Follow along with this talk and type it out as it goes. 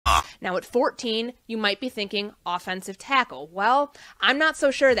Now at 14, you might be thinking offensive tackle. Well, I'm not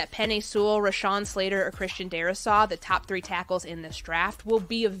so sure that Penei Sewell, Rashawn Slater, or Christian Darrisaw, the top 3 tackles in this draft, will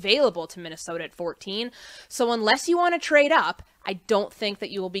be available to Minnesota at 14. So unless you want to trade up, I don't think that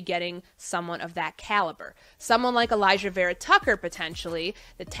you will be getting someone of that caliber. Someone like Elijah Vera Tucker, potentially,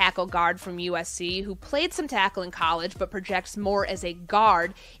 the tackle guard from USC, who played some tackle in college but projects more as a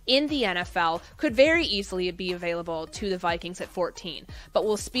guard in the NFL, could very easily be available to the Vikings at 14. But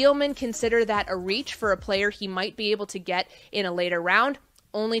will Spielman consider that a reach for a player he might be able to get in a later round?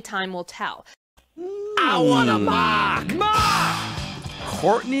 Only time will tell. I want a mock!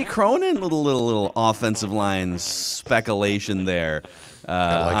 Courtney Cronin, little offensive line speculation there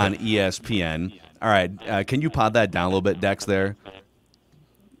on ESPN. All right, can you pod that down a little bit, Dex? There.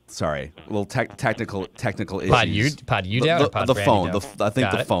 Sorry, a little technical issues. Pod you down or pod the Randy phone. down? I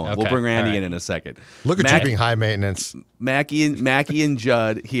think the phone. Okay. We'll bring Randy Right. in a second. Look at you being high maintenance. Mackie and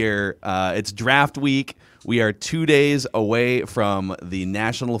Judd here. It's draft week. We are 2 days away from the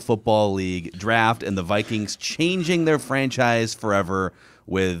National Football League draft and the Vikings changing their franchise forever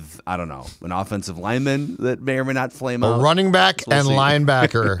with, I don't know, an offensive lineman that may or may not flame out. A running back We'll and see.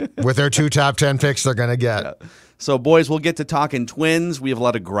 linebacker with their 2 top 10 picks they're going to get. Yeah. So, boys, we'll get to Talkin Twins. We have a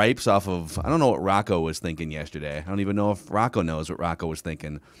lot of gripes off of, I don't know what Rocco was thinking yesterday. I don't even know if Rocco knows what Rocco was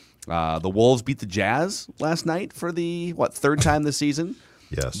thinking. The Wolves beat the Jazz last night for the, third time this season?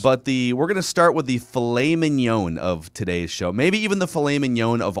 Yes. But we're going to start with the filet mignon of today's show. Maybe even the filet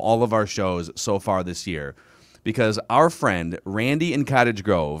mignon of all of our shows so far this year. Because our friend, Randy in Cottage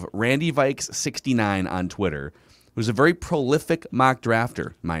Grove, Randy Vikes 69 on Twitter, who's a very prolific mock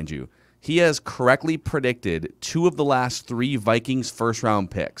drafter, mind you, he has correctly predicted 2 of the last 3 Vikings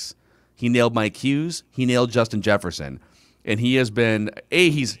first-round picks. He nailed Mike Hughes. He nailed Justin Jefferson. And he has been,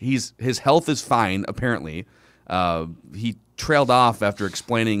 his health is fine, apparently. He trailed off after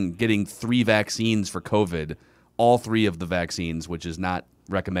explaining getting 3 vaccines for COVID, all 3 of the vaccines, which is not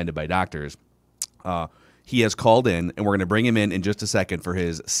recommended by doctors. He has called in, and we're going to bring him in just a second for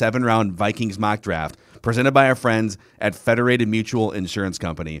his 7-round Vikings mock draft presented by our friends at Federated Mutual Insurance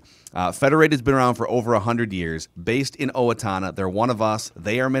Company. Federated's been around for over 100 years, based in Owatonna. They're one of us.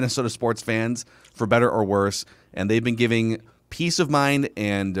 They are Minnesota sports fans, for better or worse, and they've been giving peace of mind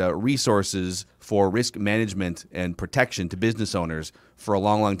and resources for risk management and protection to business owners for a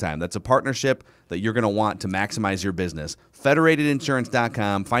long, long time. That's a partnership that you're going to want to maximize your business.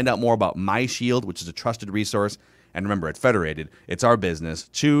 Federatedinsurance.com. Find out more about MyShield, which is a trusted resource. And remember, at Federated, it's our business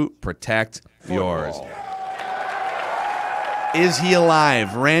to protect yours. Is he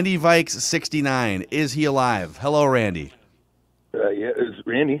alive? Randy Vikes 69. Is he alive? Hello, Randy. Yeah, it's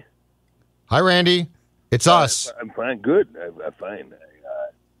Randy. Hi, Randy. It's us. I'm fine. Good. I'm fine.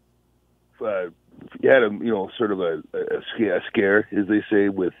 You had sort of a scare, as they say,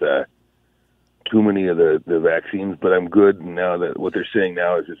 with too many of the vaccines, but I'm good now. That what they're saying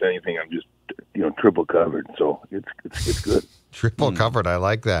now is, if anything, I'm just triple covered, so it's good. Triple covered. I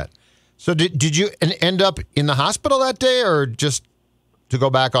like that. So did you end up in the hospital that day, or just to go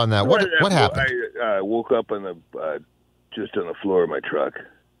back on that? What happened? I woke up on the just on the floor of my truck.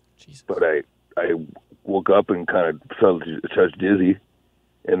 Jesus. But I woke up and kind of felt a touch dizzy,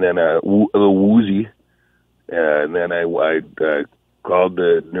 and then a little woozy, and then I called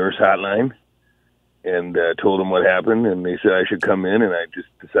the nurse hotline and told them what happened, and they said I should come in, and I just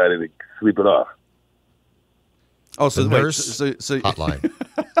decided to sleep it off. Oh, so The wait, nurse so hotline.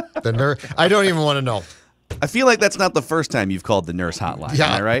 The nurse. I don't even want to know. I feel like that's not the first time you've called the nurse hotline.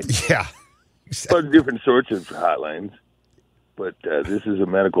 Yeah, Am I right? Yeah. Well, different sorts of hotlines, but this is a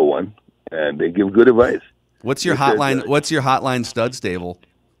medical one, and they give good advice. What's your It says, hotline? What's your hotline stud stable?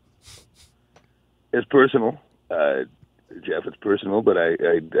 It's personal, Jeff. It's personal, but I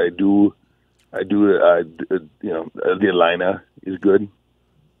do the Alina is good.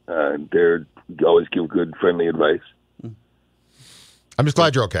 They're always give good, friendly advice. I'm just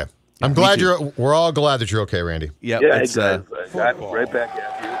glad you're okay. I'm glad we're all glad that you're okay, Randy. Yep, Yeah, it's I got right back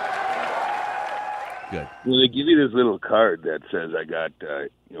at you. good. Well, they give you this little card that says I got,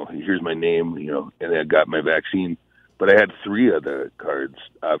 here's my name, and I got my vaccine. But I had 3 of the cards,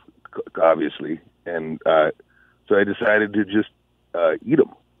 obviously, and so I decided to just eat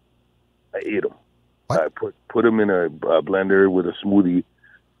them. I ate them. I put them in a blender with a smoothie,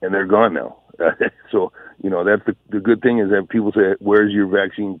 and they're gone now. So that's the good thing, is that people say, "Where's your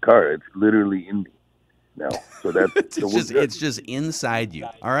vaccine card?" It's literally in me now. So that's it's just inside you.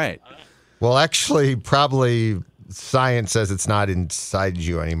 All right. Well, actually, probably science says it's not inside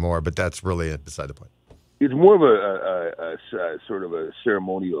you anymore, but that's really beside the point. It's more of a sort of a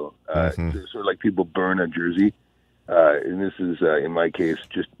ceremonial, sort of like people burn a jersey. and this is, in my case,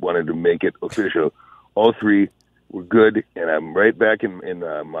 just wanted to make it official. All three were good, and I'm right back in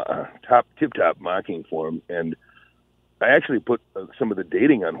my tip-top mocking form. And I actually put some of the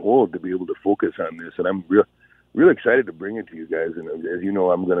dating on hold to be able to focus on this, and I'm real excited to bring it to you guys. And as you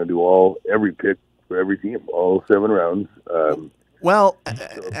know, I'm going to do every pick for every team, all 7 rounds. Well,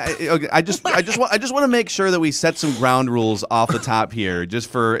 I just want to make sure that we set some ground rules off the top here. Just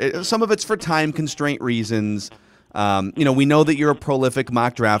for some of it's for time constraint reasons. We know that you're a prolific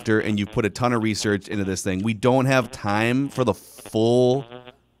mock drafter and you've put a ton of research into this thing. We don't have time for the full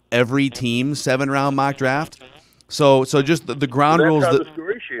every team 7-round mock draft. So just the ground rules. That's how the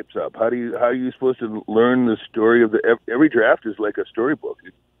story shapes up. How are you supposed to learn the story of every draft is like a storybook.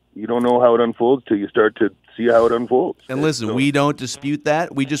 You don't know how it unfolds till you start to see how it unfolds. And listen, we don't dispute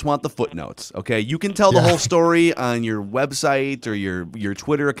that. We just want the footnotes. Okay, you can tell the whole story on your website or your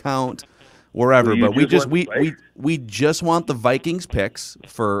Twitter account, wherever. But we just want the Vikings picks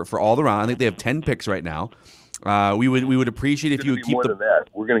for all the round. I think they have 10 picks right now. We would appreciate if you would keep more than that.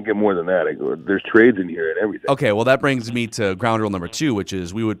 We're going to get more than that. There's trades in here and everything. Okay, well, that brings me to ground rule number 2, which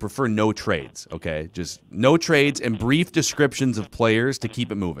is we would prefer no trades. Okay, just no trades and brief descriptions of players to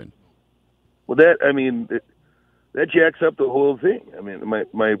keep it moving. Well, that jacks up the whole thing. I mean, my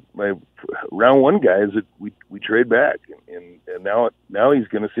round 1 guys that we trade back, and now he's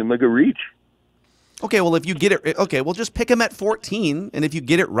going to seem like a reach. Okay, well, if you get it, okay, well, just pick him at 14, and if you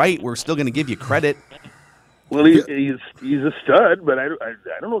get it right, we're still going to give you credit. Well, he's a stud, but I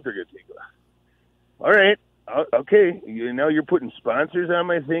don't know if they're going to take him. All right, okay. Now you're putting sponsors on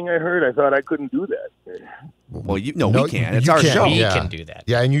my thing. I heard. I thought I couldn't do that. Well, we can. It's our show. We can do that.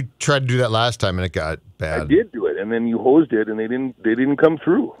 Yeah, and you tried to do that last time, and it got bad. I did do it, and then you hosed it, and they didn't come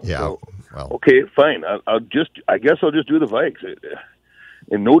through. Yeah. So, well. Okay, fine. I guess I'll just do the Vikes.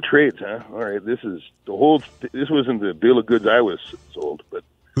 And no trades, huh? All right. This wasn't the bill of goods I was sold, but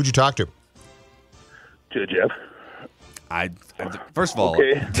Who'd you talk to? To Jeff. First of all,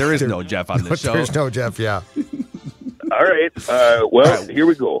 okay. There is no Jeff on this show. There's no Jeff, yeah. All right. Here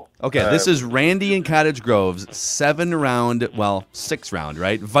we go. Okay, this is Randy in Cottage Grove's 6th round,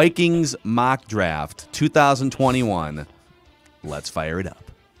 right? Vikings mock draft 2021. Let's fire it up.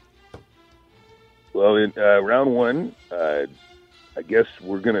 Well, in round 1, I guess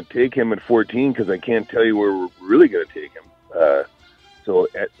we're going to take him at 14 because I can't tell you where we're really going to take him. So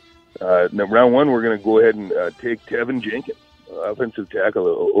at round 1, we're going to go ahead and take Tevin Jenkins, offensive tackle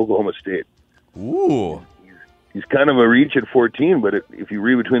of Oklahoma State. Ooh. He's kind of a reach at 14, but if you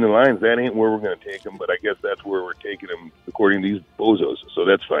read between the lines, that ain't where we're going to take him. But I guess that's where we're taking him, according to these bozos. So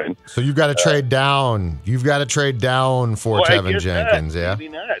that's fine. So you've got to trade down. You've got to trade down for Tevin Jenkins, yeah? Maybe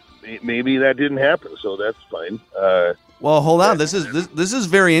not. Maybe that didn't happen, so that's fine. Well, hold on. This is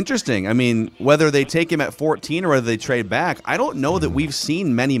very interesting. I mean, whether they take him at 14 or whether they trade back, I don't know that we've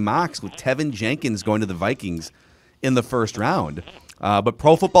seen many mocks with Tevin Jenkins going to the Vikings in the 1st round. But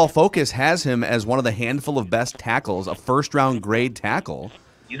Pro Football Focus has him as one of the handful of best tackles, a 1st-round grade tackle.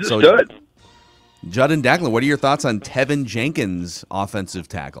 He's a stud. Judd and Declan, what are your thoughts on Tevin Jenkins, offensive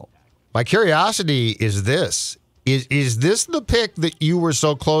tackle? My curiosity is this. Is this the pick that you were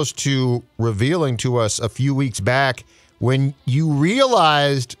so close to revealing to us a few weeks back when you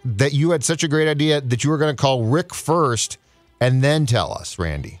realized that you had such a great idea that you were going to call Rick first and then tell us,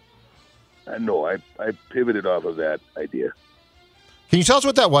 Randy? No, I pivoted off of that idea. Can you tell us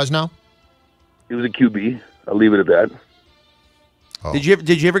what that was now? It was a QB. I'll leave it at that. Oh. Did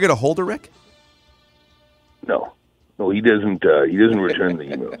you ever get a hold of Rick? No, he doesn't. He doesn't return the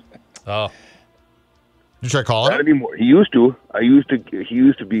emails. Oh, Did you try calling Not him? anymore. He used to. He used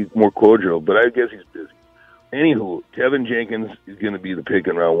to be more cordial, but I guess he's busy. Anywho, Tevin Jenkins is going to be the pick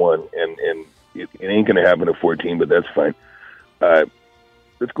in round 1, and it ain't going to happen at 14, but that's fine.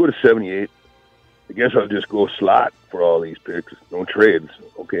 Let's go to 78. I guess I'll just go slot for all these picks. No trades.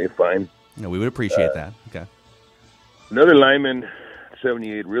 Okay, fine. No, we would appreciate that. Okay. Another lineman,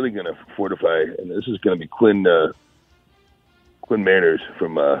 78, really going to fortify, and this is going to be Quinn Mariners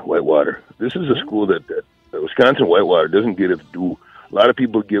from Whitewater. This is a school that Wisconsin Whitewater doesn't get its due. A lot of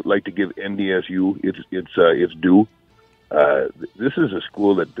people like to give NDSU its due. This is a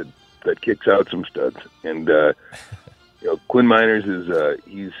school that kicks out some studs, and Quinn Miners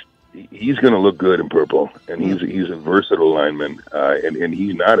is he's going to look good in purple, and he's a versatile lineman, and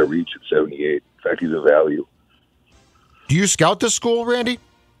he's not a reach at 78. In fact, he's a value. Do you scout this school, Randy?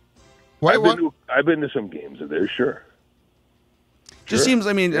 I've been to some games of theirs, sure. Just seems.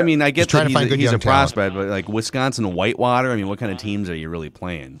 I mean, I get Just trying that to find good he's a young talent. prospect, but like Wisconsin and Whitewater. I mean, what kind of teams are you really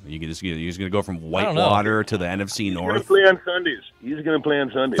playing? You're just going to go from Whitewater to the NFC He's North. going to play on Sundays. He's going to play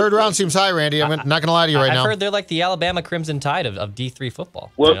on Sundays. Third round seems high, Randy. I'm not going to lie to you right I've now. heard they're like the Alabama Crimson Tide of D3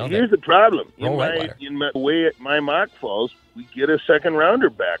 football. Well, here's the problem. Roll Whitewater. In the way my mock falls, we get a second rounder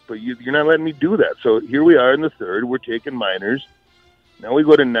back, but you're not letting me do that. So here we are in the third. We're taking minors. Now we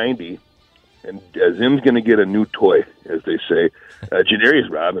go to 90, and Zim's going to get a new toy, as they say. Janarius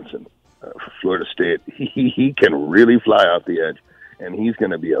Robinson for Florida State. He can really fly off the edge, and he's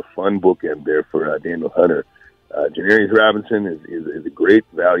going to be a fun bookend there for Daniel Hunter. Janarius Robinson is a great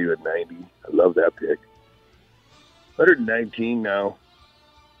value at 90. I love that pick. 119 now.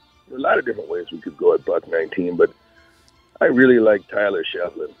 There are a lot of different ways we could go at buck 19, but I really like Tyler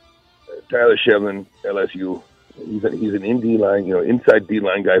Shevlin. Tyler Shevlin, LSU. He's an in D-line, inside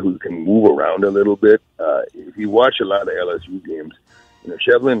D-line guy who can move around a little bit. If you watch a lot of LSU games,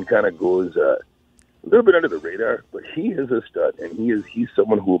 Shevlin kind of goes a little bit under the radar, but he is a stud, and he's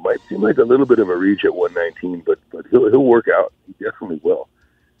someone who might seem like a little bit of a reach at 119, but he'll work out. He definitely will.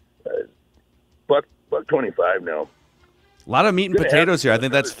 Buck 25 now. A lot of meat and potatoes here. I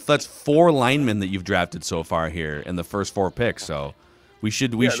think that's 4 linemen that you've drafted so far here in the first 4 picks. So I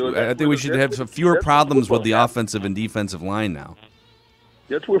think we should have some fewer problems with the offensive and defensive line now.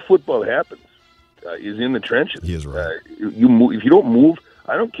 That's where football happens. Is in the trenches. He is right. You move, if you don't move,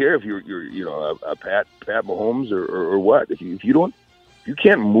 I don't care if you're a Pat Mahomes or what. If you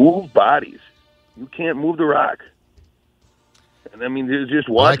can't move bodies, you can't move the rock. And I mean, there's just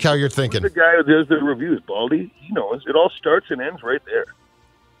one. I like how you're thinking. The guy who does the reviews, Baldy, he knows it all starts and ends right there.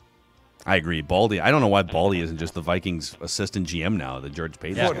 I agree, Baldy. I don't know why Baldy isn't just the Vikings assistant GM now, the George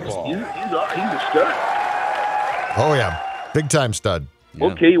Payton. Yeah. He's a stud. Oh yeah, big time stud. Yeah.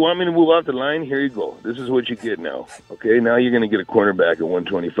 Okay, you want me to move off the line? Here you go. This is what you get now. Okay, now you're going to get a cornerback at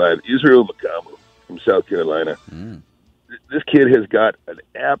 125. Israel Makamu from South Carolina. This kid has got an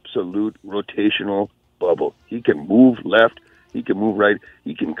absolute rotational bubble. He can move left. He can move right.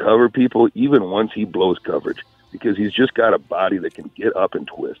 He can cover people even once he blows coverage because he's just got a body that can get up and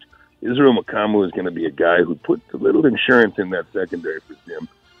twist. Israel Makamu is going to be a guy who puts a little insurance in that secondary for Zim.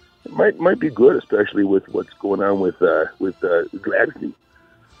 It might be good, especially with what's going on with Gladstone.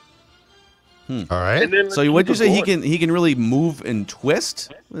 All right. So what did you say? He can really move and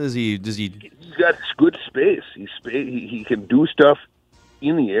twist? Does he? He's got good space. He can do stuff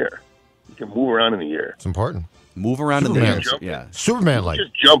in the air. He can move around in the air. It's important. Move around in the air. Yeah. Superman-like.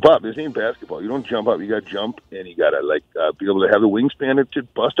 Just jump up. This ain't basketball. You don't jump up. You got to jump, and you got to be able to have the wingspan to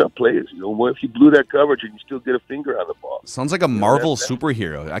bust up plays. What if you blew that coverage and you still get a finger on the ball? Sounds like a Marvel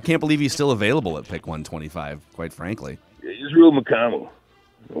superhero. I can't believe he's still available at pick 125. Quite frankly. Israel Makamu,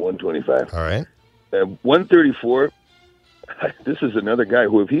 125. All right. 134. This is another guy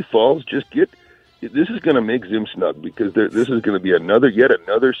who, if he falls, this is going to make Zim snug because this is going to be yet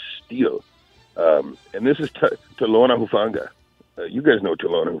another steal. And this is Talona Hufanga. You guys know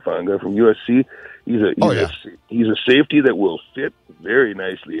Talona Hufanga from USC. He's a safety that will fit very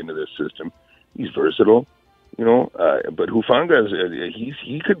nicely into this system. He's versatile, but Hufanga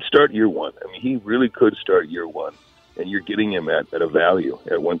he could start year one. I mean, he really could start year one, and you're getting him at a value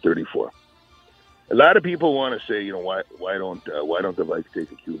at 134. A lot of people want to say, why don't the Vikes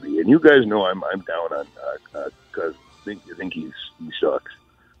take a QB? And you guys know I'm down on because you think he sucks.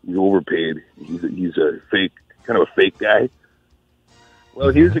 He's overpaid. He's a fake, kind of a fake guy. Well,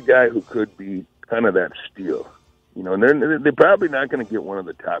 here's a guy who could be kind of that steal. And they're probably not going to get one of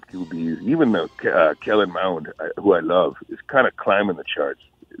the top QBs. Even though Kellen Mound, who I love, is kind of climbing the charts.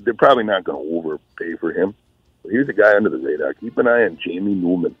 They're probably not going to overpay for him. But here's a guy under the radar. Keep an eye on Jamie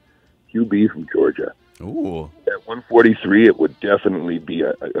Newman, QB from Georgia. Ooh. At 143, it would definitely be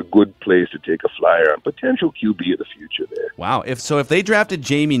a good place to take a flyer on potential QB of the future there. Wow. If they drafted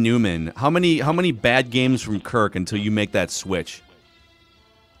Jamie Newman, how many bad games from Kirk until you make that switch?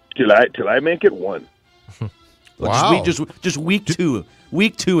 Till I make it one. Wow. Just week two.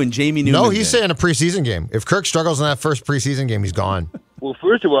 Week 2 and Jamie Newman. No, he's saying a preseason game. If Kirk struggles in that first preseason game, he's gone. Well,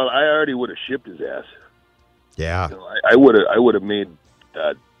 first of all, I already would have shipped his ass. Yeah. I would have made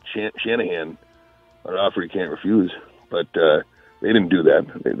Shanahan an offer he can't refuse, but they didn't do that.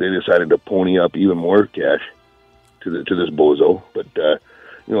 They decided to pony up even more cash to this bozo. But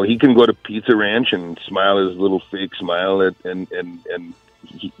he can go to Pizza Ranch and smile his little fake smile and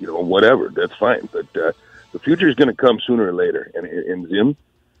whatever. That's fine. But the future is going to come sooner or later. And Zim,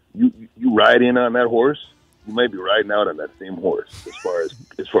 you ride in on that horse, you might be riding out on that same horse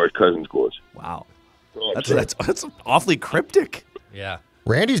as far as Cousins goes. Wow, that's awfully cryptic. Yeah.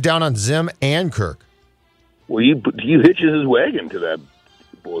 Randy's down on Zim and Kirk. Well, he hitches his wagon to that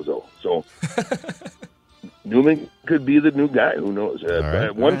bozo. So Newman could be the new guy. Who knows?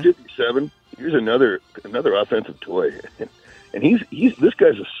 At 157, here's another offensive toy, and this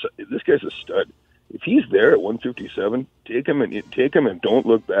guy's a stud. If he's there at 157, take him and don't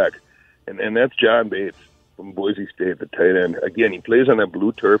look back. And that's John Bates from Boise State, the tight end. Again, he plays on that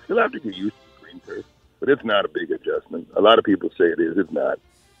blue turf. He'll have to get used to the green turf, but it's not a big adjustment. A lot of people say it is. It's not.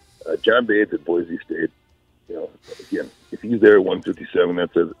 John Bates at Boise State. Again, if he's there at 157,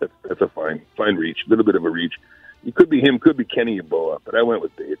 that's a fine reach. A little bit of a reach. It could be him, could be Kenny Yeboah, but I went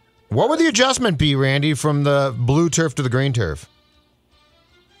with Bates. What would the adjustment be, Randy, from the blue turf to the green turf?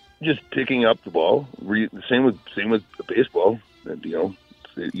 Just picking up the ball. Same with the baseball.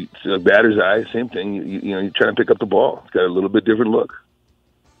 It's a batter's eye. Same thing. You're trying to pick up the ball. It's got a little bit different look.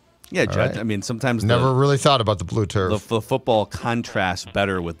 Yeah, Judd. Right. I mean, sometimes never really thought about the blue turf. The football contrasts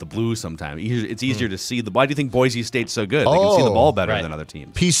better with the blue. Sometimes it's easier to see. Why do you think Boise State's so good? They can see the ball better than other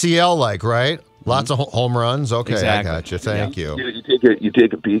teams. PCL right? Lots of home runs. Okay, exactly. I got you. Thank you. You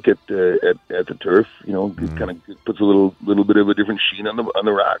take a peek at the turf. It kind of puts a little bit of a different sheen on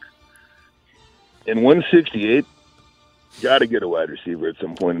the rock. And 168, got to get a wide receiver at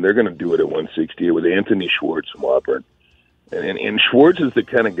some point, and they're going to do it at 168 with Anthony Schwartz from Auburn. And Schwartz is the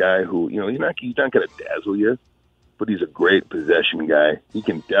kind of guy who, he's not going to dazzle you, but he's a great possession guy. He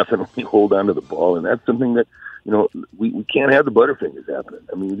can definitely hold on to the ball, and that's something that, we can't have the Butterfingers happening.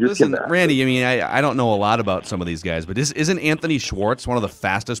 I mean, you just listen, cannot. Randy, I mean, I don't know a lot about some of these guys, but isn't Anthony Schwartz one of the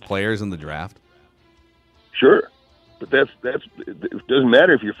fastest players in the draft? Sure, but it doesn't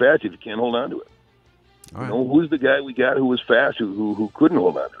matter if you're fast if you can't hold on to it. All right. Who's the guy we got who was fast, who couldn't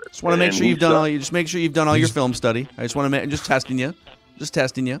hold on to it? Just want to make sure you've done all. Just make sure you've done all your film study. I just want to just testing you.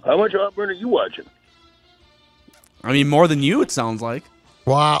 How much Auburn are you watching? I mean, more than you. It sounds like.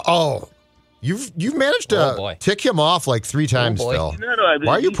 Wow. Oh, you've managed to tick him off like 3 times, Phil.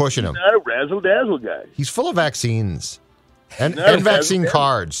 Why are you pushing him? He's not a razzle dazzle guy. He's full of vaccines and vaccine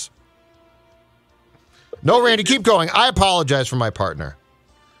cards. No, Randy, keep going. I apologize for my partner.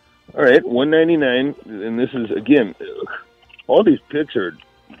 All right, 199, and this is, again, all these picks are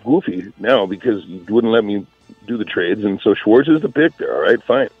goofy now because you wouldn't let me do the trades, and so Schwartz is the pick there. All right,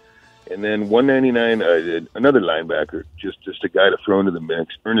 fine. And then 199, another linebacker, just a guy to throw into the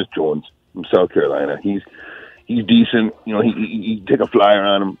mix, Ernest Jones from South Carolina. He's decent. He take a flyer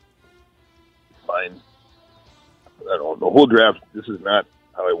on him. Fine. I don't know. The whole draft, this is not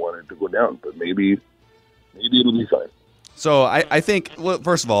how I wanted it to go down, but maybe it'll be fine. So I think, well,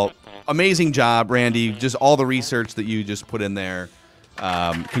 first of all, amazing job, Randy. Just all the research that you just put in there.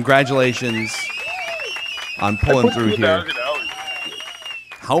 Congratulations on pulling through here.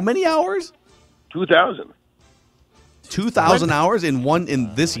 How many hours? 2,000. 2,000 hours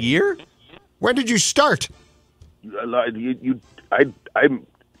in this year? When did you start? I'm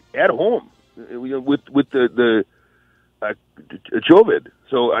at home with the COVID.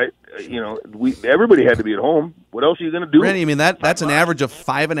 So everybody had to be at home. What else are you going to do? Randy, I mean that's an average of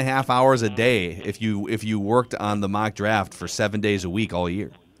 5.5 hours a day if you worked on the mock draft for 7 days a week all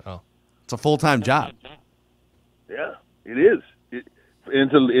year. Oh, it's a full-time job. Yeah, it is.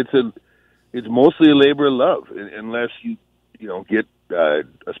 It's mostly a labor of love, unless you get a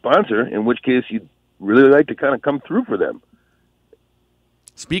sponsor, in which case you'd really like to kind of come through for them.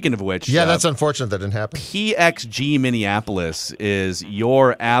 Speaking of which, yeah, that's unfortunate that didn't happen. PXG Minneapolis is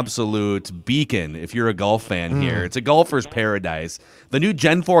your absolute beacon if you're a golf fan here. It's a golfer's paradise. The new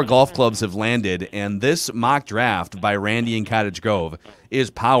Gen 4 golf clubs have landed, and this mock draft by Randy in Cottage Grove is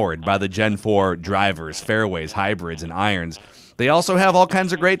powered by the Gen 4 drivers, fairways, hybrids, and irons. They also have all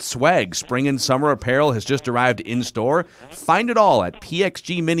kinds of great swag. Spring and summer apparel has just arrived in-store. Find it all at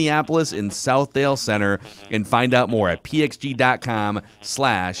PXG Minneapolis in Southdale Center and find out more at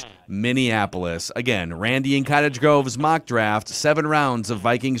pxg.com/Minneapolis. Again, Randy and Cottage Grove's mock draft, 7 rounds of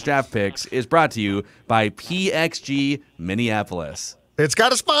Vikings draft picks, is brought to you by PXG Minneapolis. It's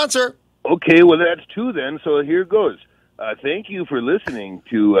got a sponsor. Okay, well, that's 2 then, so here goes. Thank you for listening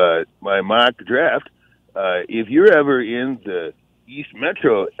to my mock draft. If you're ever in the East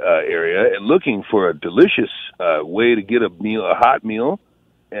Metro area and looking for a delicious way to get a hot meal,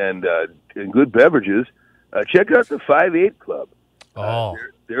 and good beverages, check out the 5-8 Club.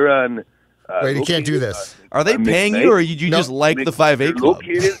 They're on. Wait, you can't do this. Are they paying you, or you just like the 5-8 Club?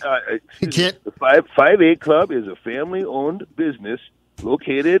 Located, you can't. The 5-8 Club is a family-owned business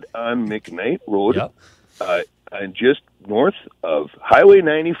located on McKnight Road, and just north of Highway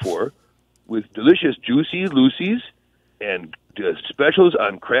 94. With delicious Juicy Lucy's and specials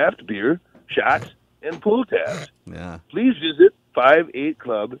on craft beer, shots, and pull tabs. Yeah. Please visit 5-8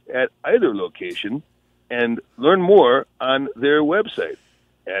 Club at either location and learn more on their website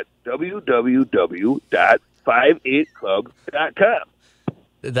at www.58club.com.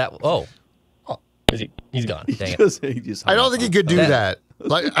 He's gone. Dang it. I don't think he could do that.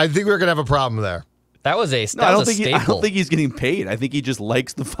 Like, I think we're gonna have a problem there. That was a No, I don't staple. think he's getting paid. I think he just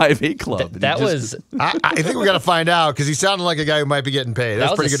likes the 5'8 club. I think we got to find out because he sounded like a guy who might be getting paid.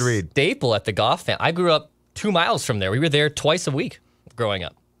 That's a pretty good read. Staple at the golf fan. I grew up 2 miles from there. We were there twice a week growing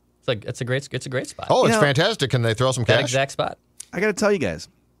up. It's a great spot. Oh, it's fantastic. Can they throw some cash? That exact spot. I got to tell you guys,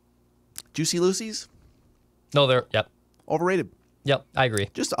 Juicy Lucy's? No, yep. Overrated. Yep, I agree.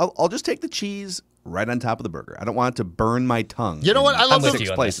 I'll just take the cheese right on top of the burger. I don't want it to burn my tongue. You know what? I love with them. you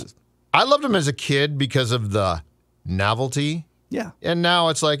on places. I loved him as a kid because of the novelty. Yeah. And now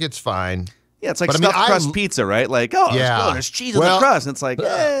it's like, it's fine. Yeah, it's like stuffed crust pizza, right? Like, there's cheese in the crust. And it's like,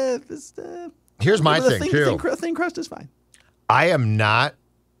 here's my thing, too. Thin crust is fine. I am not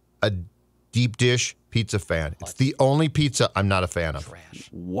a deep dish pizza fan. It's the only pizza I'm not a fan of. Trash.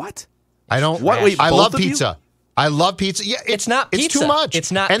 What? I don't. What? Wait, I both love of you? pizza. I love pizza. Yeah, It's not It's pizza. too much.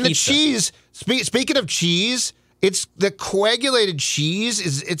 It's not And pizza. the cheese. Speaking of cheese, it's the coagulated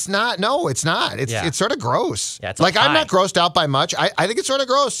cheese. It's not. No, it's not. It's sort of gross. Yeah, it's like I'm not high. grossed out by much. I think it's sort of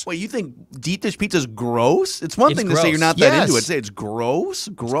gross. Wait, you think deep dish pizza is gross? It's one It's thing to say you're gross. not that into it. Yes. Say it's gross.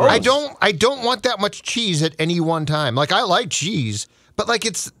 Gross. I don't want that much cheese at any one time. Like I like cheese, but like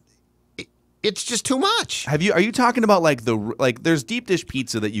it's just too much. Are you talking about there's deep dish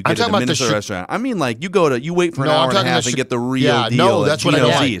pizza that you get at talking a about the Minnesota restaurant? I mean, like you wait for an No, hour I'm and a talking half the and get the real deal. no, at that's what I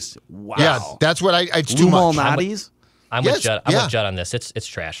Gino's don't like. East. Wow. Yeah, that's what it's too Blue much. Malnati's? I'm Yes, with Judd. yeah. I'm with Judd on this. It's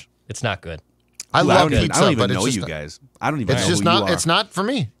trash. It's not good. I love I pizza, don't even but know it's you just, guys. I don't even know it's just who you not. are. It's not for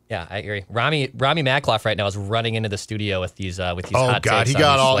me. Yeah, I agree. Rami Makloff right now is running into the studio with these Oh hot God, takes he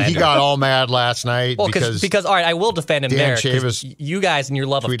got on slander. all mad last night Well, because all right, I will defend him Dan there. 'Cause Chavis you guys and your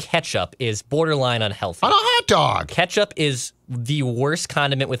love of ketchup is borderline unhealthy. on a hot dog. Ketchup is the worst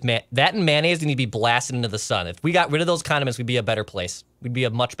condiment with that and mayonnaise need to be blasted into the sun. If we got rid of those condiments, we'd be a better place. We'd be a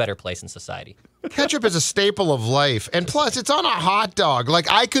much better place in society. Ketchup is a staple of life, and plus, it's on a hot dog. Like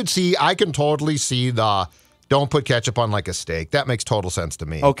I can totally see the. Don't put ketchup on like a steak. That makes total sense to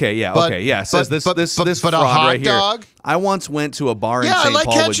me. Okay, yeah, But- okay, yeah. Says this but fraud a hot right dog? here. I once went to a bar in Yeah, I St. like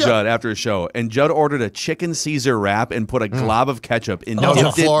Paul with ketchup. Judd after a show, and Judd ordered a chicken Caesar wrap and put a glob of ketchup in. That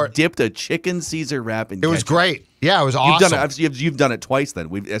was in Florida. Dipped a chicken Caesar wrap in It ketchup. was great. Yeah, it was You've awesome. done it. You've done it twice. Then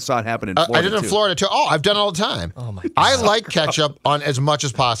I saw it happen in Florida. I did it in too. Florida too. Oh, I've done it all the time. Oh my God. I like ketchup on as much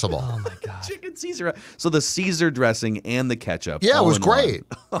as possible. Oh my god. Chicken Caesar wrap. So the Caesar dressing and the ketchup. Yeah, it all was in one. great.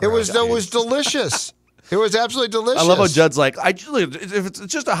 It was delicious. It was absolutely delicious. I love how Judd's like, if it's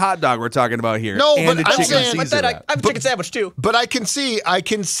just a hot dog we're talking about here. No, and but a I'm chicken saying- Caesar but Then I wrap. have a chicken sandwich too. But I can see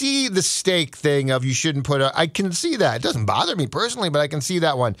the steak thing of you shouldn't put I can see that. It doesn't bother me personally, but I can see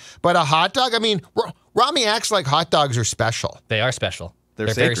that one. But a hot dog, I mean, Rami acts like hot dogs are special. They are special. They're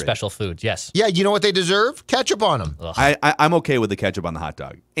very sacred. special foods. Yes. Yeah, you know what they deserve? Ketchup on them. I'm okay with the ketchup on the hot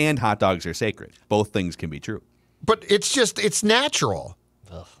dog. And hot dogs are sacred. Both things can be true. But it's natural.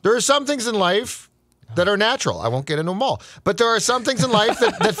 There are some things in life that are natural. I won't get into them all. But there are some things in life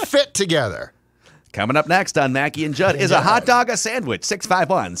that fit together. Coming up next on Mackie and Judd, is a hot dog a sandwich?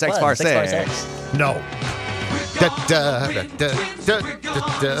 651 646. No.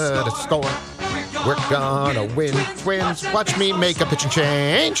 The score. We're gonna win, Twins. Watch me make a pitch and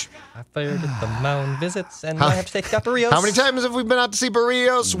change. I fired at the mound visits, and I have to take Barrios. How many times have we been out to see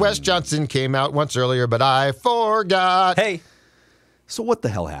Barrios? Wes Johnson came out once earlier, but I forgot. Hey, So what the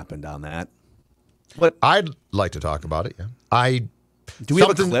hell happened on that? What I'd like to talk about it. Yeah. do we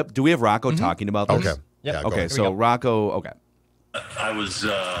have a clip? Do we have Rocco talking about this? Okay. Yep. Yeah, go Okay, ahead. so Rocco, okay. I was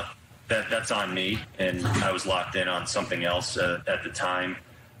that's on me, and I was locked in on something else at the time.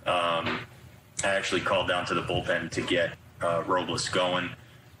 I actually called down to the bullpen to get Robles going,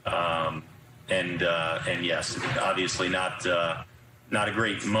 and yes, obviously not a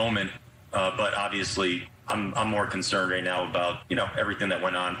great moment, but obviously I'm more concerned right now about everything that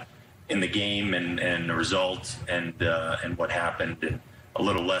went on in the game and the result and what happened, and a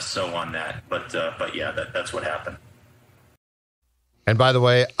little less so on that, but yeah, that's what happened. And by the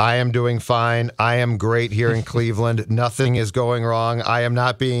way, I am doing fine. I am great here in Cleveland. Nothing is going wrong. I am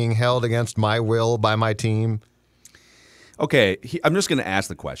not being held against my will by my team. Okay, I'm just going to ask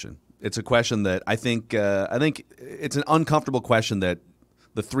the question. It's a question that I think it's an uncomfortable question that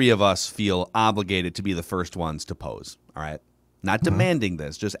the three of us feel obligated to be the first ones to pose. All right, not demanding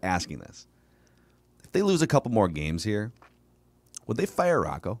this, just asking this. If they lose a couple more games here, would they fire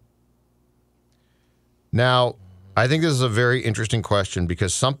Rocco? Now, I think this is a very interesting question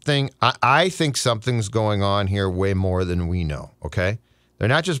because I think something's going on here way more than we know, okay? They're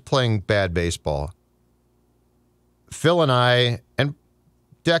not just playing bad baseball. Phil and I, and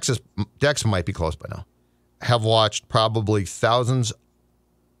Dex might be close by now, have watched probably thousands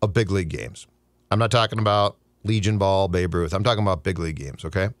of big league games. I'm not talking about Legion Ball, Babe Ruth. I'm talking about big league games,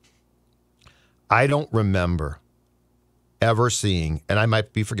 okay? I don't remember ever seeing, and I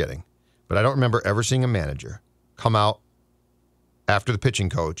might be forgetting, but I don't remember ever seeing a manager come out after the pitching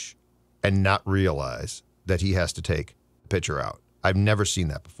coach and not realize that he has to take the pitcher out. I've never seen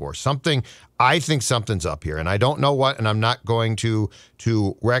that before. I think something's up here, and I don't know what, and I'm not going to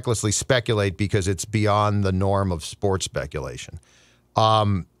recklessly speculate because it's beyond the norm of sports speculation.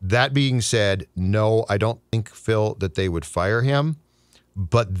 That being said, no, I don't think, Phil, that they would fire him,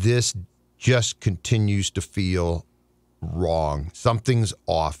 but this just continues to feel wrong. Something's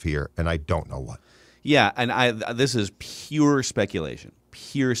off here, and I don't know what. Yeah, and this is pure speculation.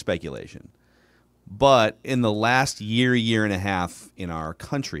 But in the last year and a half in our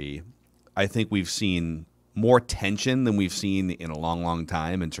country, I think we've seen more tension than we've seen in a long, long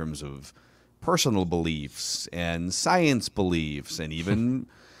time in terms of personal beliefs and science beliefs and even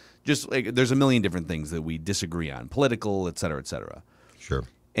just like there's a million different things that we disagree on, political, et cetera, et cetera. Sure.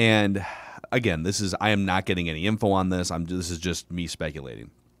 And again, I am not getting any info on this. This is just me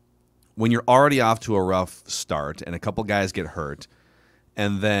speculating. When you're already off to a rough start and a couple guys get hurt,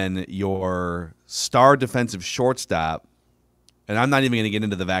 and then your star defensive shortstop, and I'm not even going to get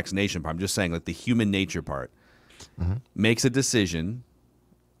into the vaccination part, I'm just saying like the human nature part, makes a decision,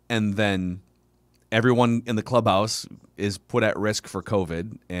 and then everyone in the clubhouse is put at risk for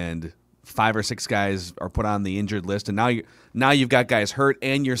COVID, and 5 or 6 guys are put on the injured list, and now you've got guys hurt,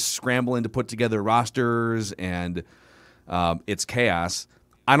 and you're scrambling to put together rosters, and it's chaos.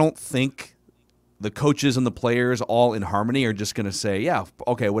 I don't think the coaches and the players all in harmony are just going to say, yeah,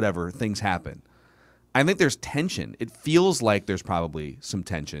 okay, whatever, things happen. I think there's tension. It feels like there's probably some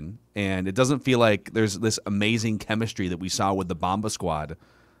tension, and it doesn't feel like there's this amazing chemistry that we saw with the Bomba Squad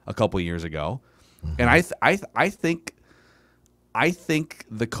a couple years ago. And I think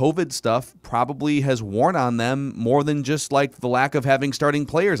the COVID stuff probably has worn on them more than just like the lack of having starting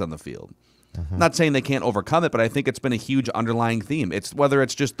players on the field. I'm not saying they can't overcome it, but I think it's been a huge underlying theme. It's whether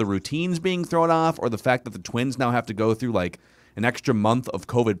it's just the routines being thrown off or the fact that the Twins now have to go through like an extra month of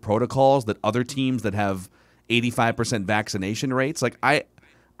COVID protocols that other teams that have 85% vaccination rates. Like I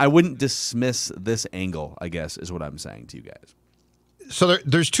wouldn't dismiss this angle, I guess, is what I'm saying to you guys. So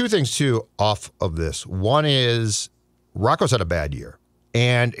there's two things too off of this. One is Rocco's had a bad year,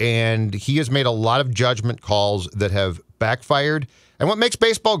 and he has made a lot of judgment calls that have backfired. And what makes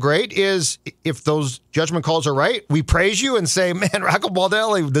baseball great is if those judgment calls are right, we praise you and say, man, Rocco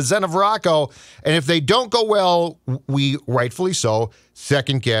Baldelli, the Zen of Rocco. And if they don't go well, we rightfully so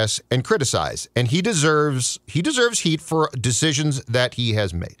second guess and criticize. And he deserves heat for decisions that he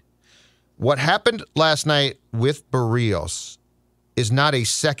has made. What happened last night with Barrios is not a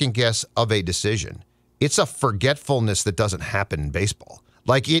second guess of a decision. It's a forgetfulness that doesn't happen in baseball.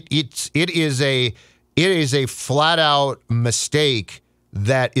 Like it is a flat out mistake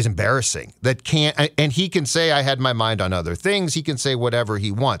that is embarrassing. That can't, and he can say I had my mind on other things. He can say whatever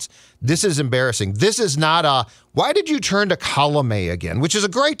he wants. This is embarrassing. This is not a why did you turn to column A again, which is a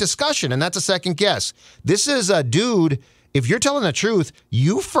great discussion, and that's a second guess. This is a dude. If you're telling the truth,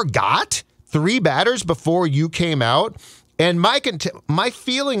 you forgot 3 batters before you came out. And my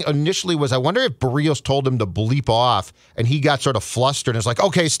feeling initially was, I wonder if Barrios told him to bleep off, and he got sort of flustered and was like,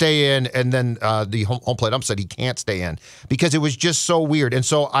 okay, stay in. And then the home plate ump said he can't stay in because it was just so weird. And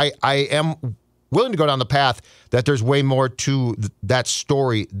so I am willing to go down the path that there's way more to that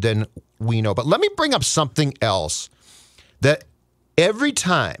story than we know. But let me bring up something else that every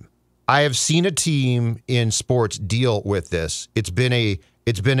time I have seen a team in sports deal with this, it's been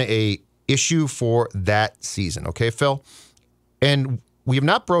a issue for that season. Okay, Phil? And we have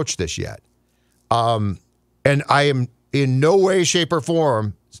not broached this yet. And I am in no way, shape, or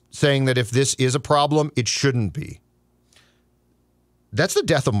form saying that if this is a problem, it shouldn't be. That's the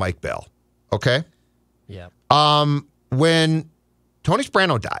death of Mike Bell, okay? Yeah. When Tony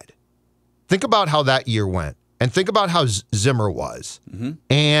Soprano died, think about how that year went. And think about how Zimmer was.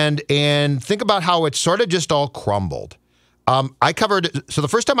 And think about how it sort of just all crumbled. So the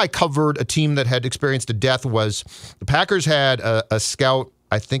first time I covered a team that had experienced a death was the Packers had a scout,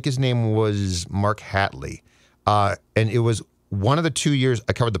 I think his name was Mark Hatley, and it was one of the 2 years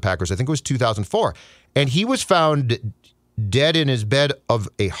I covered the Packers. I think it was 2004, and he was found dead in his bed of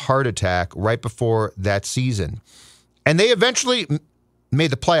a heart attack right before that season. And they eventually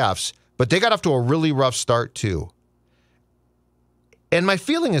made the playoffs, but they got off to a really rough start too. And my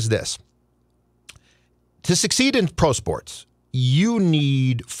feeling is this. To succeed in pro sports, you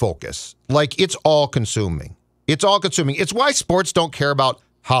need focus. Like, it's all consuming. It's all consuming. It's why sports don't care about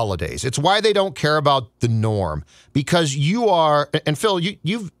holidays. It's why they don't care about the norm, because you are, and Phil,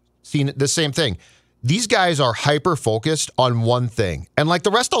 you've seen the same thing. These guys are hyper focused on one thing, and like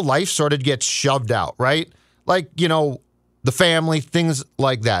the rest of life sort of gets shoved out, right? Like, you know, the family, things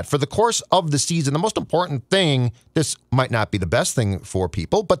like that. For the course of the season, the most important thing, this might not be the best thing for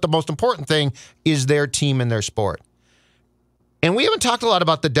people, but the most important thing is their team and their sport. And we haven't talked a lot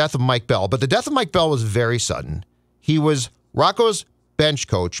about the death of Mike Bell, but the death of Mike Bell was very sudden. He was Rocco's bench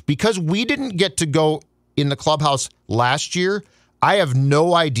coach. Because we didn't get to go in the clubhouse last year, I have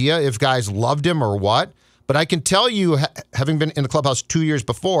no idea if guys loved him or what, but I can tell you, having been in the clubhouse 2 years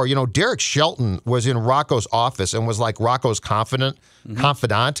before, you know, Derek Shelton was in Rocco's office and was like Rocco's confidant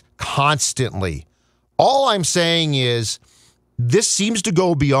constantly. All I'm saying is this seems to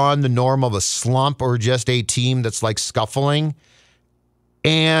go beyond the norm of a slump or just a team that's like scuffling.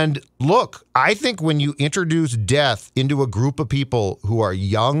 And look, I think when you introduce death into a group of people who are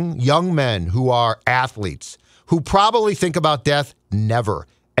young men, who are athletes, who probably think about death never.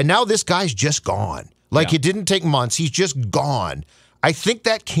 And now this guy's just gone. Like, it didn't take months. He's just gone. I think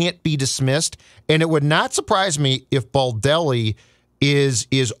that can't be dismissed. And it would not surprise me if Baldelli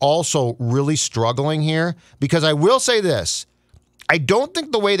is also really struggling here, because I will say this. I don't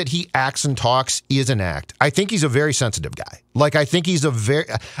think the way that he acts and talks is an act. I think he's a very sensitive guy. Like, I think he's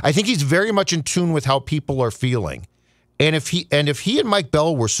very much in tune with how people are feeling. And if he and Mike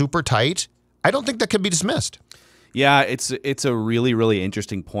Bell were super tight, I don't think that could be dismissed. Yeah, it's a really, really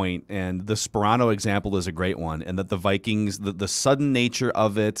interesting point, and the Sperano example is a great one, and that the Vikings, the sudden nature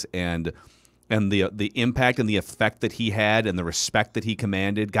of it, and the impact and the effect that he had, and the respect that he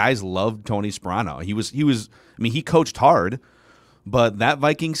commanded. Guys loved Tony Sperano. He was. I mean, he coached hard, but that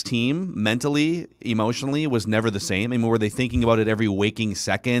Vikings team, mentally, emotionally, was never the same. I mean, were they thinking about it every waking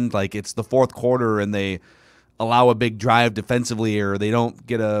second? Like, it's the fourth quarter, and they allow a big drive defensively, or they don't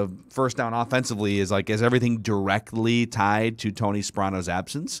get a first down offensively, is everything directly tied to Tony Sperano's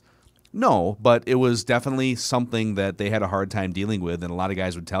absence? No, but it was definitely something that they had a hard time dealing with, and a lot of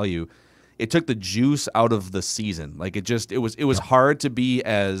guys would tell you it took the juice out of the season. Like, it was hard to be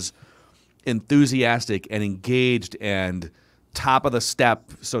as enthusiastic and engaged and top of the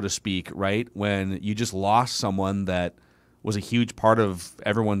step, so to speak, right, when you just lost someone that was a huge part of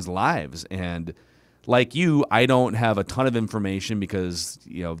everyone's lives. And like you, I don't have a ton of information because,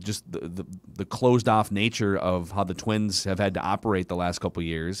 you know, just the closed off nature of how the Twins have had to operate the last couple of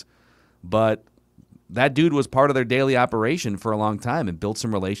years. But that dude was part of their daily operation for a long time and built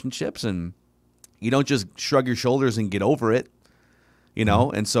some relationships. And you don't just shrug your shoulders and get over it, you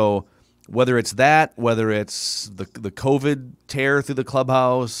know. And so whether it's that, whether it's the COVID tear through the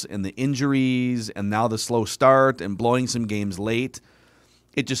clubhouse and the injuries and now the slow start and blowing some games late,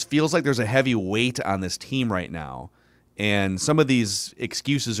 it just feels like there's a heavy weight on this team right now. And some of these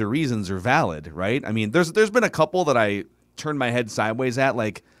excuses or reasons are valid, right? I mean, there's been a couple that I turned my head sideways at.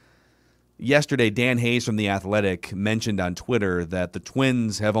 Like yesterday, Dan Hayes from The Athletic mentioned on Twitter that the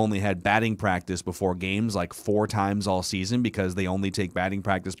Twins have only had batting practice before games like 4 times all season because they only take batting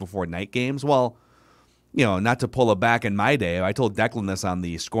practice before night games. Well, you know, not to pull it back in my day, I told Declan this on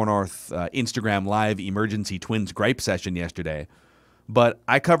the SKOR North Instagram Live Emergency Twins gripe session yesterday. But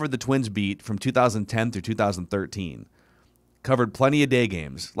I covered the Twins beat from 2010 through 2013. Covered plenty of day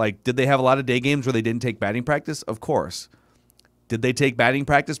games. Like, did they have a lot of day games where they didn't take batting practice? Of course. Did they take batting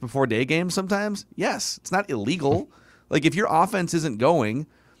practice before day games sometimes? Yes. It's not illegal. Like, if your offense isn't going,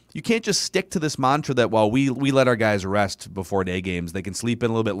 you can't just stick to this mantra that, well, we let our guys rest before day games. They can sleep in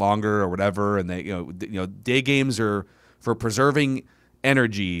a little bit longer or whatever, and they, you know, day games are for preserving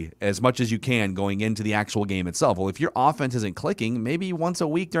energy as much as you can going into the actual game itself. Well, if your offense isn't clicking, maybe once a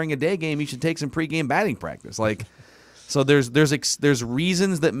week during a day game you should take some pregame batting practice. Like, so there's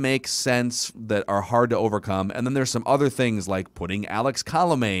reasons that make sense that are hard to overcome, and then there's some other things like putting Alex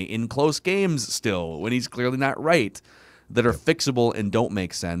Colomé in close games still when he's clearly not right, that are fixable and don't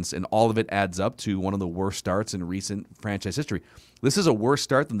make sense, and all of it adds up to one of the worst starts in recent franchise history. This is a worse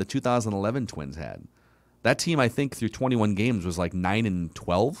start than the 2011 Twins had. That team, I think, through 21 games was like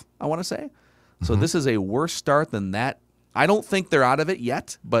 9-12, I want to say. So this is a worse start than that. I don't think they're out of it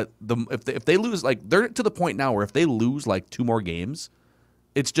yet, but if they lose, like, they're to the point now where if they lose like 2 more games,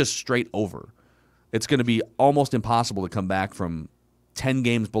 it's just straight over. It's going to be almost impossible to come back from 10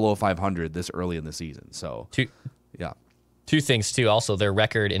 games below 500 this early in the season. So, yeah. 2 things, too. Also, their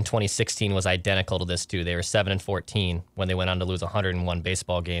record in 2016 was identical to this, too. They were 7-14 when they went on to lose 101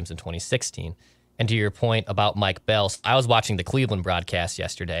 baseball games in 2016. And to your point about Mike Bell, I was watching the Cleveland broadcast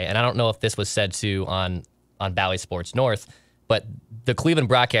yesterday, and I don't know if this was said too on Bally Sports North, but the Cleveland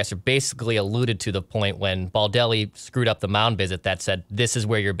broadcaster basically alluded to the point when Baldelli screwed up the mound visit that said, this is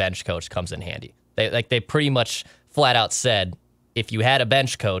where your bench coach comes in handy. They pretty much flat out said, if you had a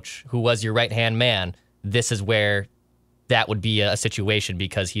bench coach who was your right-hand man, this is where that would be a situation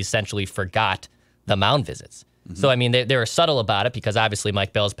because he essentially forgot the mound visits. So, I mean, they were subtle about it because obviously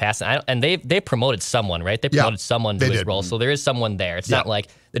Mike Bell's passing. And they promoted someone, right? They promoted someone to his role. So there is someone there. It's not like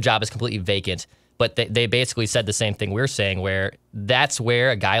the job is completely vacant. But they basically said the same thing we're saying, where that's where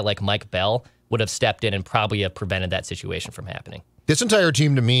a guy like Mike Bell would have stepped in and probably have prevented that situation from happening. This entire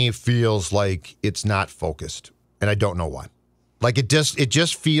team to me feels like it's not focused, and I don't know why. Like it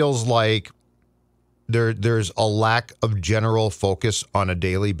just feels like there's a lack of general focus on a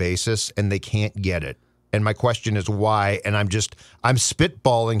daily basis, and they can't get it. And my question is why? And I'm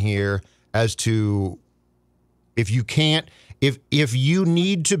spitballing here as to if you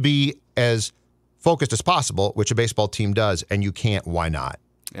need to be as focused as possible, which a baseball team does, and you can't, why not?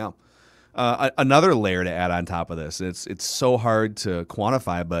 Yeah. Another layer to add on top of this, it's so hard to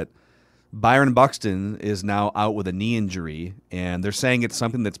quantify, but Byron Buxton is now out with a knee injury, and they're saying it's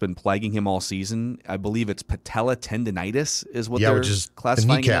something that's been plaguing him all season. I believe it's patella tendinitis is what they're which is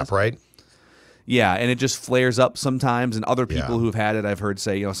classifying the kneecap, right? Yeah, and it just flares up sometimes, and other people who've had it, I've heard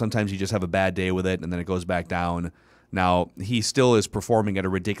say, sometimes you just have a bad day with it, and then it goes back down. Now, he still is performing at a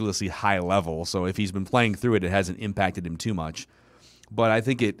ridiculously high level, so if he's been playing through it, it hasn't impacted him too much. But I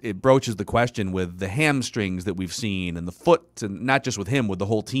think it broaches the question with the hamstrings that we've seen and the foot, and not just with him, with the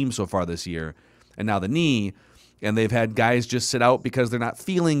whole team so far this year, and now the knee, and they've had guys just sit out because they're not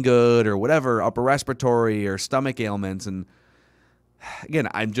feeling good or whatever, upper respiratory or stomach ailments. And again,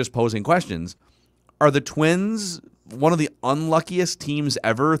 I'm just posing questions. Are the Twins one of the unluckiest teams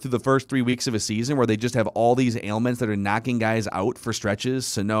ever through the first 3 weeks of a season where they just have all these ailments that are knocking guys out for stretches?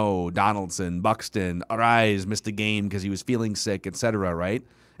 Sano, Donaldson, Buxton, Arise missed a game because he was feeling sick, etc., right?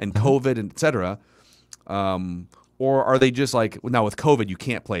 And COVID, and etc. Or are they just like, now with COVID, you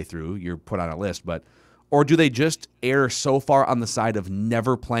can't play through, you're put on a list, or do they just err so far on the side of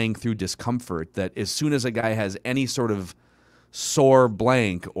never playing through discomfort that as soon as a guy has any sort of sore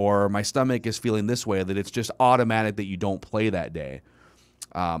blank or my stomach is feeling this way, that it's just automatic that you don't play that day?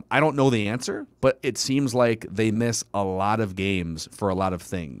 I don't know the answer, but it seems like they miss a lot of games for a lot of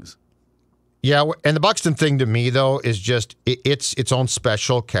things. Yeah, and the Buxton thing to me, though, is just it's its own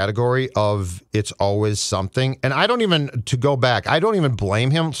special category of it's always something. And I don't even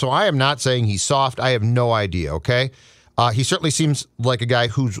blame him, so I am not saying he's soft. I have no idea, okay? He certainly seems like a guy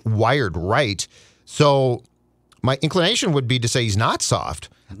who's wired right. So my inclination would be to say he's not soft,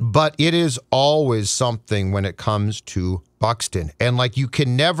 but it is always something when it comes to Buxton. And like you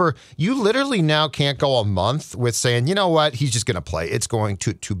literally now can't go a month with saying, you know what, he's just going to play. It's going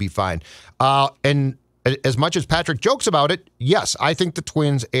to be fine. And as much as Patrick jokes about it, yes, I think the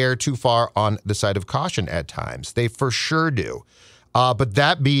Twins err too far on the side of caution at times. They for sure do. But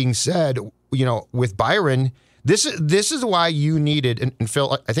that being said, with Byron, This is why you needed, and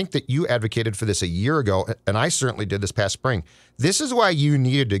Phil, I think that you advocated for this a year ago, and I certainly did this past spring. This is why you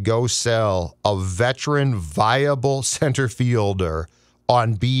needed to go sell a veteran, viable center fielder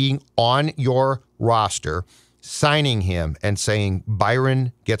on being on your roster, signing him and saying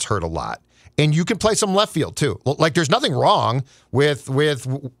Byron gets hurt a lot. And you can play some left field too. Like there's nothing wrong with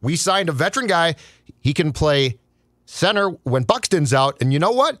we signed a veteran guy. He can play center when Buxton's out, and you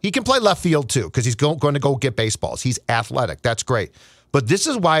know what? He can play left field too because he's going to go get baseballs. He's athletic. That's great. But this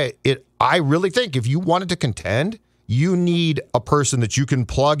is why I really think if you wanted to contend, you need a person that you can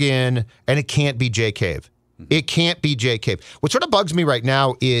plug in, and it can't be Jay Cave. It can't be Jay Cave. What sort of bugs me right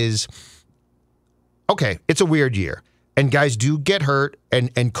now is, okay, it's a weird year, and guys do get hurt,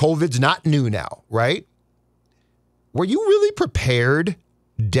 and COVID's not new now, right? Were you really prepared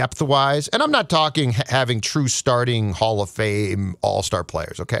depth-wise? And I'm not talking having true starting Hall of Fame all-star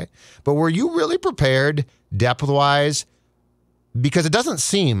players, okay? But were you really prepared depth-wise? Because it doesn't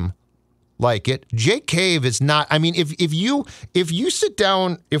seem like it. Jake Cave is not. I mean, if you sit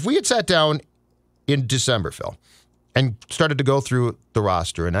down, if we had sat down in December, Phil, and started to go through the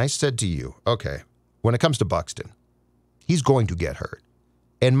roster, and I said to you, okay, when it comes to Buxton, he's going to get hurt.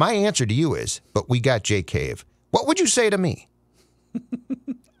 And my answer to you is, but we got Jake Cave. What would you say to me?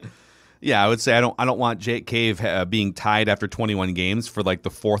 Yeah, I would say I don't want Jake Cave being tied after 21 games for like the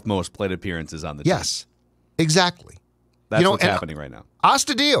fourth most plate appearances on the team. Yes, exactly. That's what's happening right now.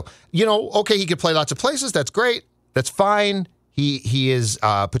 Astudillo, okay, he could play lots of places. That's great. That's fine. He is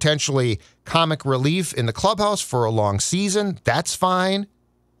potentially comic relief in the clubhouse for a long season. That's fine.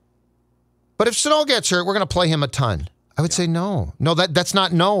 But if Sano gets hurt, we're going to play him a ton. I would say no. No, that's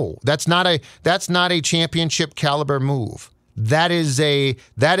not a championship caliber move. that is a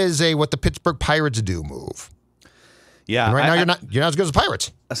what the Pittsburgh Pirates do move. Yeah, and right now you're not as good as the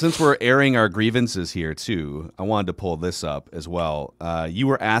Pirates. Since we're airing our grievances here too, I wanted to pull this up as well. You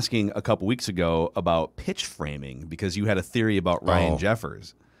were asking a couple weeks ago about pitch framing because you had a theory about Ryan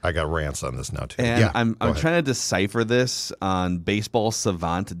Jeffers. I got rants on this now too. And yeah, I'm trying to decipher this on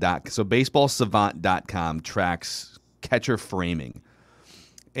baseballsavant.com. So baseballsavant.com tracks catcher framing.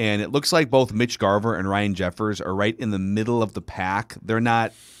 And it looks like both Mitch Garver and Ryan Jeffers are right in the middle of the pack. They're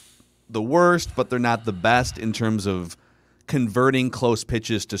not the worst, but they're not the best in terms of converting close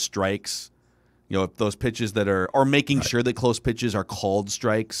pitches to strikes. You know, if those pitches that are, or making sure that close pitches are called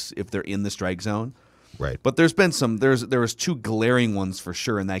strikes if they're in the strike zone. Right. But there's been there was two glaring ones for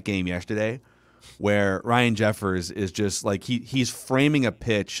sure in that game yesterday where Ryan Jeffers is just like he's framing a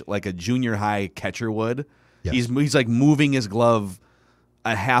pitch like a junior high catcher would. Yes. He's like moving his glove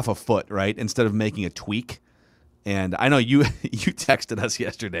a half a foot, right, instead of making a tweak. And I know you texted us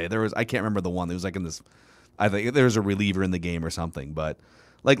yesterday. I can't remember the one. It was like in this, I think there was a reliever in the game or something. But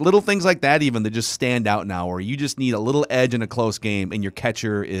like little things like that even that just stand out now where you just need a little edge in a close game and your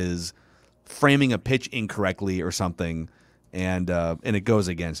catcher is framing a pitch incorrectly or something and it goes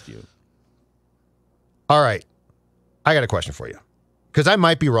against you. All right. I got a question for you because I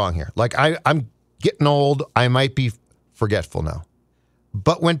might be wrong here. Like I'm getting old. I might be forgetful now.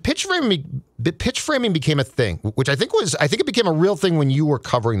 But when pitch framing became a thing, which I think it became a real thing when you were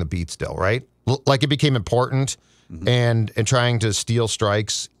covering the beat still, right? Like it became important and trying to steal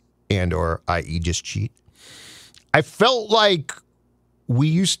strikes and or i.e. just cheat. I felt like we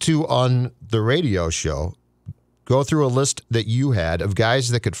used to on the radio show go through a list that you had of guys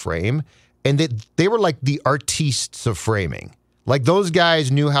that could frame and that they were like the artistes of framing. Like those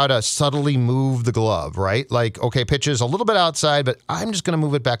guys knew how to subtly move the glove, right? Like, okay, pitch is a little bit outside, but I'm just going to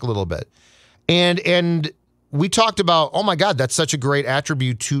move it back a little bit. And we talked about, oh my God, that's such a great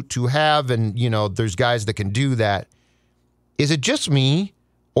attribute to have. And, you know, there's guys that can do that. Is it just me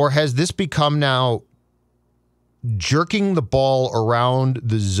or has this become now jerking the ball around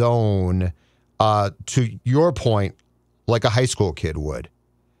the zone to your point, like a high school kid would?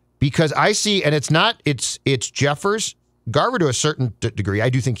 Because I see, and it's Jeffers, Garver to a certain degree. I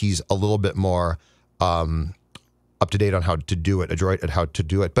do think he's a little bit more up to date on how to do it, adroit at how to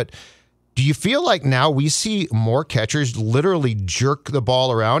do it. But do you feel like now we see more catchers literally jerk the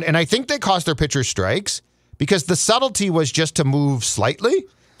ball around? And I think they cost their pitchers strikes because the subtlety was just to move slightly.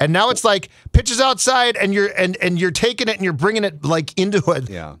 And now it's like pitches outside and you're taking it and you're bringing it like into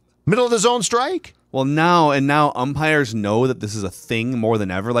a middle of the zone strike. Well, now umpires know that this is a thing more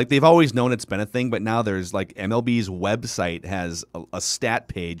than ever. Like they've always known it's been a thing, but now there's like MLB's website has a stat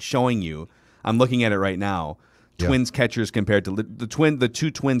page showing you. I'm looking at it right now. Twins catchers compared to the two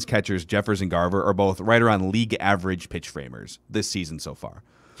Twins catchers, Jeffers and Garver, are both right around league average pitch framers this season so far.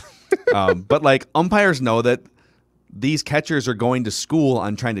 But like umpires know that these catchers are going to school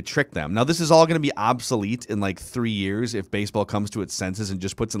on trying to trick them. Now, this is all going to be obsolete in like 3 years if baseball comes to its senses and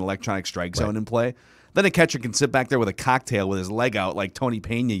just puts an electronic strike zone in play. Then a catcher can sit back there with a cocktail with his leg out like Tony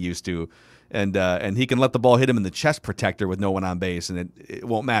Pena used to, and he can let the ball hit him in the chest protector with no one on base, and it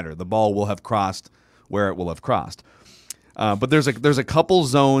won't matter. The ball will have crossed where it will have crossed. But there's a couple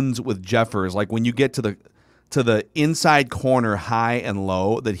zones with Jeffers, like when you get to the inside corner high and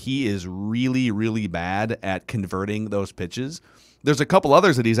low, that he is really, really bad at converting those pitches. There's a couple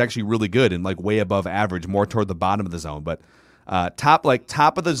others that he's actually really good and like way above average, more toward the bottom of the zone. But top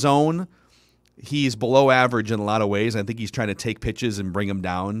of the zone, he's below average in a lot of ways. I think he's trying to take pitches and bring them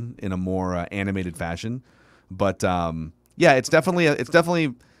down in a more animated fashion. But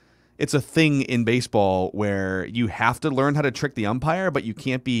it's a thing in baseball where you have to learn how to trick the umpire, but you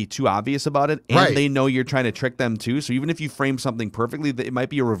can't be too obvious about it. And they know you're trying to trick them too. So even if you frame something perfectly, it might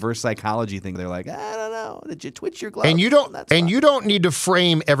be a reverse psychology thing. They're like, I don't know, did you twitch your glove? And you don't need to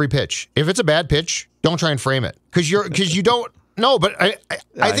frame every pitch. If it's a bad pitch, don't try and frame it because you don't. No, but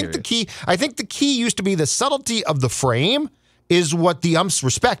I think the key used to be the subtlety of the frame is what the umps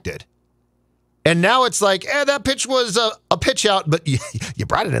respected. And now it's like, that pitch was a pitch out, but you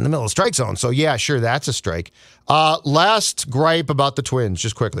brought it in the middle of the strike zone. So, yeah, sure, that's a strike. Last gripe about the Twins,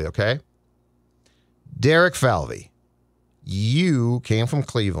 just quickly, okay? Derek Falvey, you came from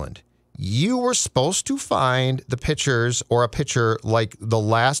Cleveland. You were supposed to find the pitchers or a pitcher like the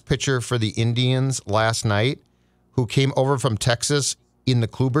last pitcher for the Indians last night who came over from Texas in the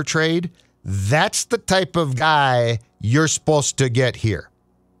Kluber trade. That's the type of guy you're supposed to get here.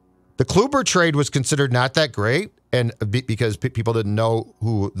 The Kluber trade was considered not that great, and because people didn't know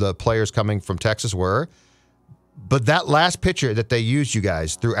who the players coming from Texas were. But that last pitcher that they used, you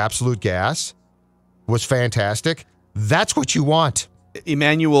guys, through absolute gas was fantastic. That's what you want.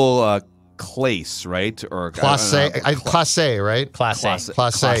 Emmanuel Clace, right? Or Classe, right? Classe.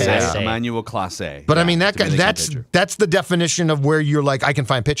 Yeah. Emmanuel Classe. But I mean, that guy, that's the definition of where you're like, I can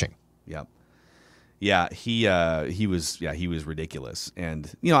find pitching. Yep. Yeah, he was ridiculous, and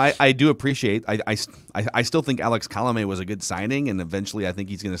I do appreciate. I still think Alex Colomé was a good signing, and eventually I think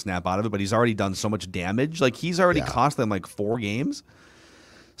he's going to snap out of it. But he's already done so much damage. Like he's already cost them like 4 games.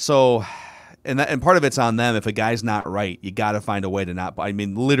 So, and part of it's on them. If a guy's not right, you got to find a way to not. I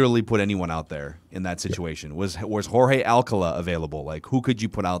mean, literally put anyone out there in that situation. Was Jorge Alcala available? Like who could you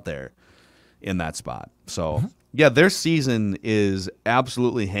put out there in that spot? So. Yeah, their season is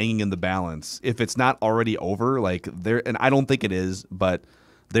absolutely hanging in the balance. If it's not already over, and I don't think it is, but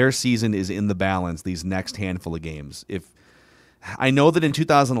their season is in the balance these next handful of games. If I know that in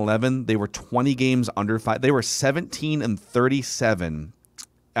 2011 they were 20 games under 5, they were 17-37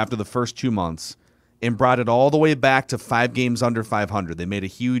 after the first 2 months, and brought it all the way back to 5 games under 500. They made a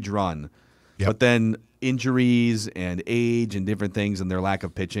huge run, but then injuries and age and different things and their lack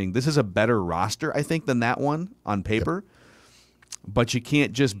of pitching. This is a better roster, I think, than that one on paper. But you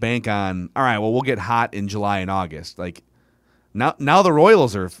can't just bank on, all right, well, we'll get hot in July and August. Like now the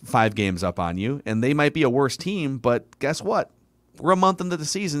Royals are 5 games up on you, and they might be a worse team, but guess what? We're a month into the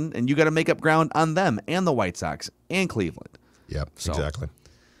season, and you got to make up ground on them and the White Sox and Cleveland. Yep, exactly.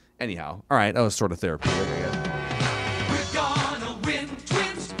 Anyhow, all right, that was sort of therapeutic, I guess. We're gonna win,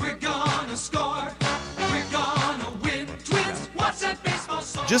 Twins. We're gonna score. We're gonna win, Twins. What's that baseball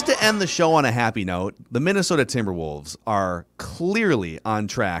song? Just to end the show on a happy note, the Minnesota Timberwolves are clearly on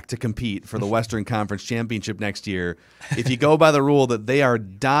track to compete for the Western Conference Championship next year. If you go by the rule that they are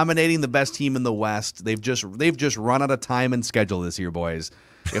dominating the best team in the West, they've just run out of time and schedule this year, boys.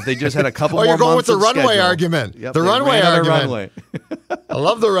 If they just had a couple more months you're going with the runway schedule, argument. Yep, the runway argument. Runway. I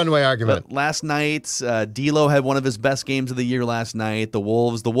love the runway argument. But last night, D'Lo had one of his best games of the year last night. The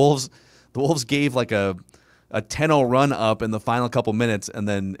Wolves gave like a 10-0 run up in the final couple minutes, and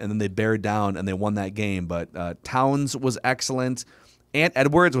then they bared down and they won that game. But Towns was excellent. Ant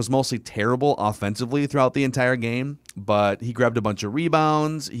Edwards was mostly terrible offensively throughout the entire game, but he grabbed a bunch of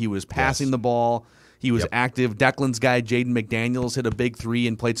rebounds. He was passing the ball. He was active. Declan's guy, Jaden McDaniels, hit a big 3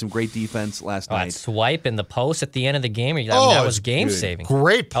 and played some great defense last night. That swipe in the post at the end of the game, that was game-saving.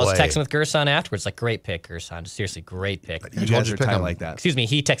 Great play. I was texting with Gerson afterwards, like, great pick, Gerson. Seriously, great pick. You guys are tight like that. Excuse me,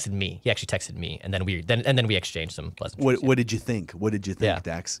 he texted me. He actually texted me, and then we exchanged some pleasantries. What did you think? What did you think,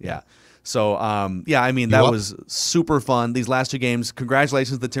 Dex? Yeah. So, I mean, that was super fun. These last 2 games,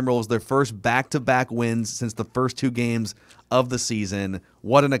 congratulations to the Timberwolves. Their first back-to-back wins since the first 2 games of the season.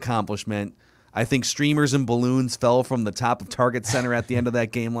 What an accomplishment. I think streamers and balloons fell from the top of Target Center at the end of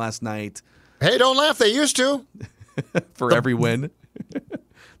that game last night. Hey, don't laugh. They used to. For every win.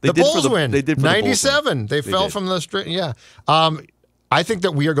 The Bulls win. They did for 97. They fell from the street. Yeah. I think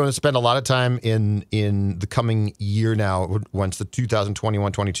that we are going to spend a lot of time in the coming year now, once the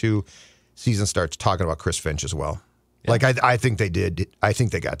 2021-22 season starts, talking about Chris Finch as well. Yeah. Like, I think they did. I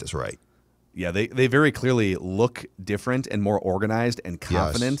think they got this right. Yeah, they very clearly look different and more organized and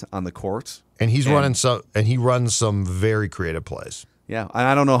confident on the court. And he runs some very creative plays. Yeah, and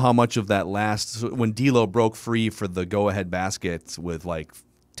I don't know how much of that when D'Lo broke free for the go-ahead basket with like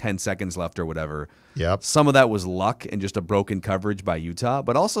 10 seconds left or whatever. Yep. Some of that was luck and just a broken coverage by Utah,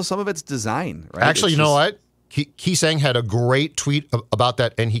 but also some of it's design, right? Actually, you know what? Keesang had a great tweet about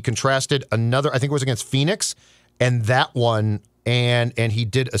that, and he contrasted another, I think it was against Phoenix, and that one, and he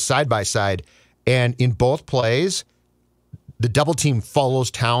did a side-by-side, and in both plays, the double team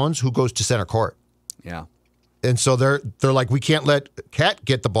follows Towns, who goes to center court. Yeah. And so they're like, we can't let Cat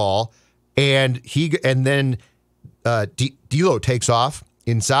get the ball, and then D'Lo takes off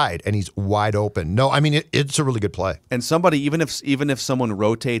inside, and he's wide open. No, I mean it's a really good play. And somebody, even if someone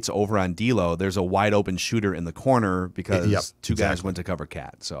rotates over on D'Lo, there's a wide open shooter in the corner because two guys went to cover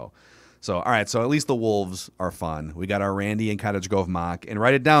Cat. So all right. So at least the Wolves are fun. We got our Randy and Cottage Grove mock, and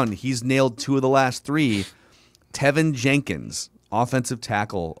write it down. He's nailed 2 of the last 3. Tevin Jenkins, offensive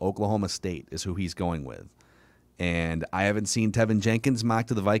tackle, Oklahoma State, is who he's going with. And I haven't seen Tevin Jenkins mock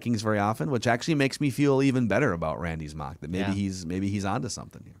to the Vikings very often, which actually makes me feel even better about Randy's mock. That maybe he's onto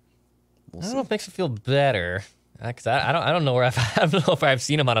something here. I don't know if it makes me feel better, because I don't know I don't know if I've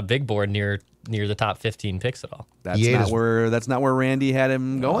seen him on a big board near the top 15 picks at all. That's not where Randy had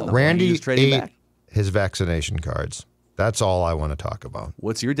him going. Though. Randy ate back. his vaccination cards. That's all I want to talk about.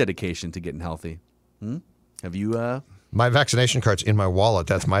 What's your dedication to getting healthy? Have you? My vaccination card's in my wallet.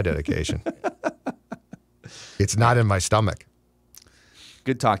 That's my dedication. It's not in my stomach.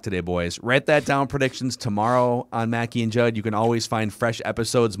 Good talk today, boys. Write that down. Predictions tomorrow on Mackie and Judd. You can always find fresh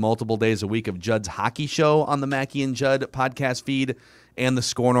episodes multiple days a week of Judd's Hockey Show on the Mackie and Judd podcast feed and the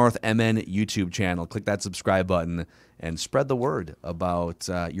SKOR North MN YouTube channel. Click that subscribe button and spread the word about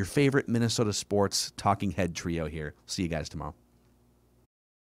your favorite Minnesota sports talking head trio here. See you guys tomorrow.